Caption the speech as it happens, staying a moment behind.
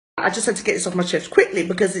I just had to get this off my chest quickly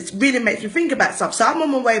because it really makes me think about stuff. So I'm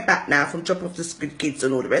on my way back now from dropping off the kids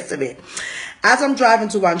and all the rest of it. As I'm driving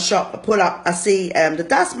to one shop, I pull up, I see the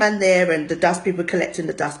dustman there and the dust people collecting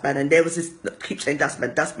the dustman. And there was this, I keep saying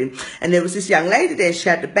dustman, dustbin. And there was this young lady there. She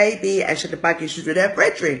had the baby and she had the bag issues with her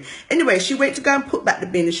brethren. Anyway, she went to go and put back the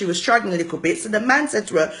bin and she was struggling a little bit. So the man said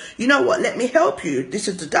to her, you know what, let me help you. This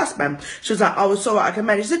is the dustman. She was like, oh, it's all right, I can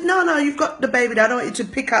manage. She said, no, you've got the baby there. I don't want you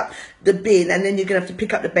to pick up the bin and then you're going to have to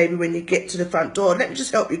pick up the baby when you get to the front door. Let me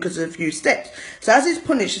just help you because of a few steps. So as he's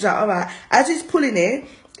pulling it, she's like, all right. As he's pulling it,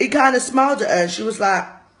 he kind of smiled at her and she was like,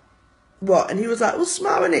 what? And he was like, well,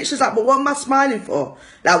 smiling it. She's like, but what am I smiling for?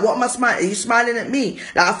 Like, what am I smiling? Are you smiling at me?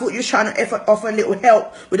 Like, I thought you were trying to offer a little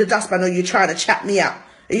help with the dustpan, or you trying to chat me up?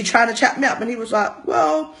 Are you trying to chat me up? And he was like,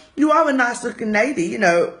 well, you are a nice looking lady, you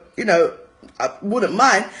know, I wouldn't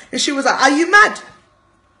mind. And she was like, are you mad?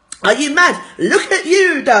 Are you mad? Look at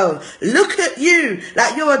you, though. Look at you.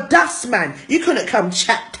 Like, you're a dustman. You couldn't come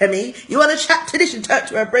chat to me. You want to chat to this? And turned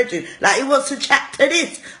to her brethren. Like, he wants to chat to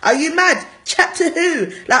this. Are you mad? Chat to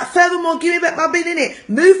who? Like, furthermore, give me back my bin, innit?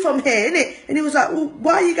 Move from here, innit? And he was like, well,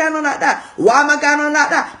 why are you going on like that? Why am I going on like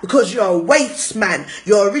that? Because you're a waste man.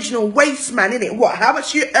 You're original waste man, innit? What? How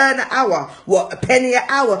much you earn an hour? What? £1 an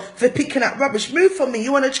hour for picking up rubbish? Move from me.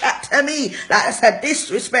 You want to chat to me? Like, that's a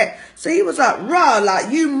disrespect. So he was like, rah,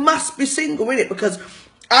 like, you must be single, innit? Because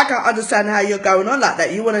I can't understand how you're going on like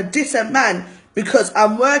that. You want to diss a man because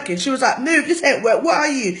I'm working. She was like, move, this ain't work. What are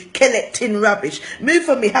you collecting rubbish? Move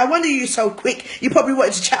from me. How wonder you so quick? You probably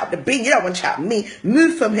wanted to chat up the bin. You don't want to chat with me.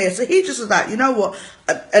 Move from here. So he just was like, you know what?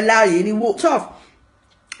 Allow you. And he walked off.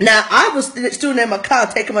 Now, I was still in my car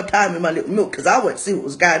taking my time with my little milk because I wanted to see what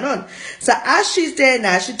was going on. So as she's there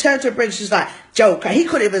now, she turned to her brother. She's like, Joker, he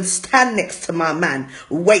couldn't even stand next to my man.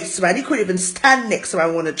 Waste man. He couldn't even stand next to my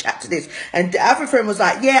man. I want to chat to this. And the other friend was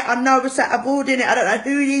like, yeah, I know it's that I've ordered it. I don't know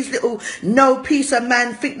who these little no piece of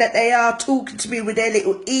man think that they are talking to me with their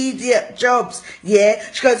little idiot jobs. Yeah.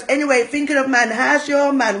 She goes, anyway, thinking of man, how's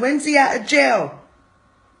your man? When's he out of jail?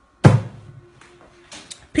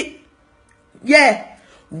 Yeah.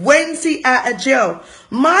 When's he out of jail?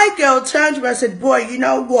 My girl turned to me and said, boy, you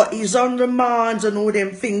know what? He's on remand and all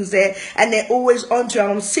them things there. And they're always on to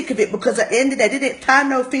him. I'm sick of it because at the end of the day, they didn't find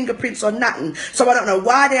no fingerprints or nothing. So I don't know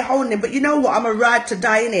why they're holding him. But you know what? I'm a ride to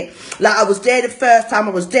die in it. Like, I was there the first time.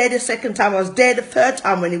 I was there the second time. I was there the third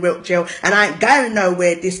time when he went to jail. And I ain't going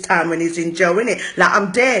nowhere this time when he's in jail, innit? Like,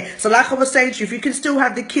 I'm there. So like I was saying to you, if you can still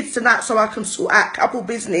have the kids tonight so I can sort out couple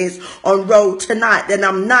business on road tonight, then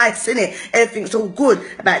I'm nice, innit? Everything's all good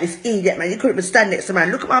about this idiot, man. You couldn't even stand next to man.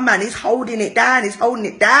 Look at my man. He's holding it down. He's holding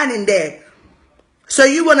it down in there. So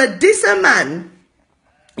you want to diss a man,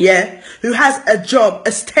 yeah, who has a job,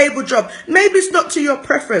 a stable job. Maybe it's not to your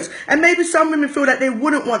preference. And maybe some women feel that they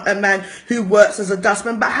wouldn't want a man who works as a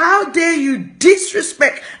dustman. But how dare you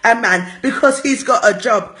disrespect a man because he's got a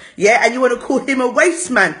job, yeah? And you want to call him a waste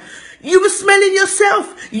man. You were smelling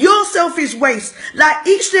yourself. Yourself is waste. Like,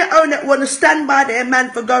 each their own that want to stand by their man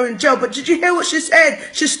for going to jail. But did you hear what she said?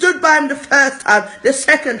 She stood by him the first time, the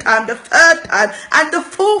second time, the third time, and the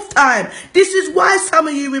fourth time. This is why some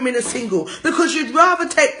of you women are single. Because you'd rather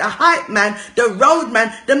take the hype man, the road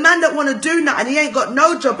man, the man that want to do nothing. He ain't got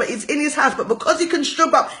no job, but he's in his house. But because he can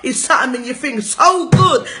strub up his something in your thing so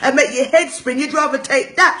good and make your head spin, you'd rather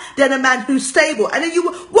take that than a man who's stable. And then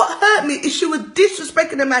what hurt me is she was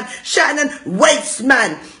disrespecting the man, shouting and waste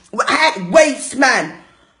man, waste man.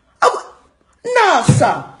 Oh, nah,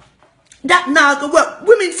 sir. That naga work.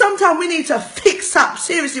 Women, sometimes we need to fix up.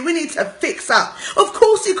 Seriously, we need to fix up. Of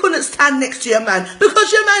course you couldn't stand next to your man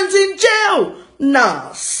because your man's in jail.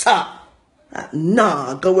 Nah, sir. That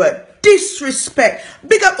naga work. Disrespect.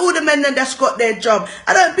 Big up all the men that's got their job.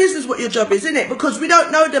 I don't business what your job is, innit? Because we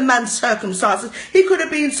don't know the man's circumstances. He could have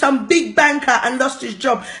been some big banker and lost his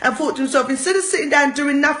job and thought to himself, instead of sitting down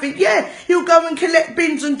doing nothing, yeah, he'll go and collect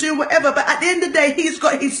bins and do whatever. But at the end of the day, he's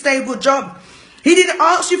got his stable job. He didn't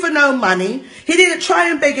ask you for no money. He didn't try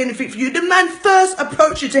and beg anything for you. The man first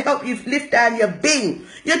approached you to help you lift down your bin.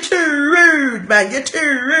 You're too rude, man. You're too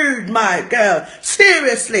rude, my girl.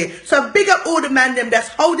 Seriously. So big up all the man them that's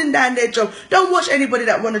holding down their job. Don't watch anybody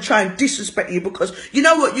that want to try and disrespect you because you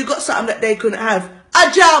know what? You got something that they couldn't have.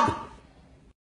 A job.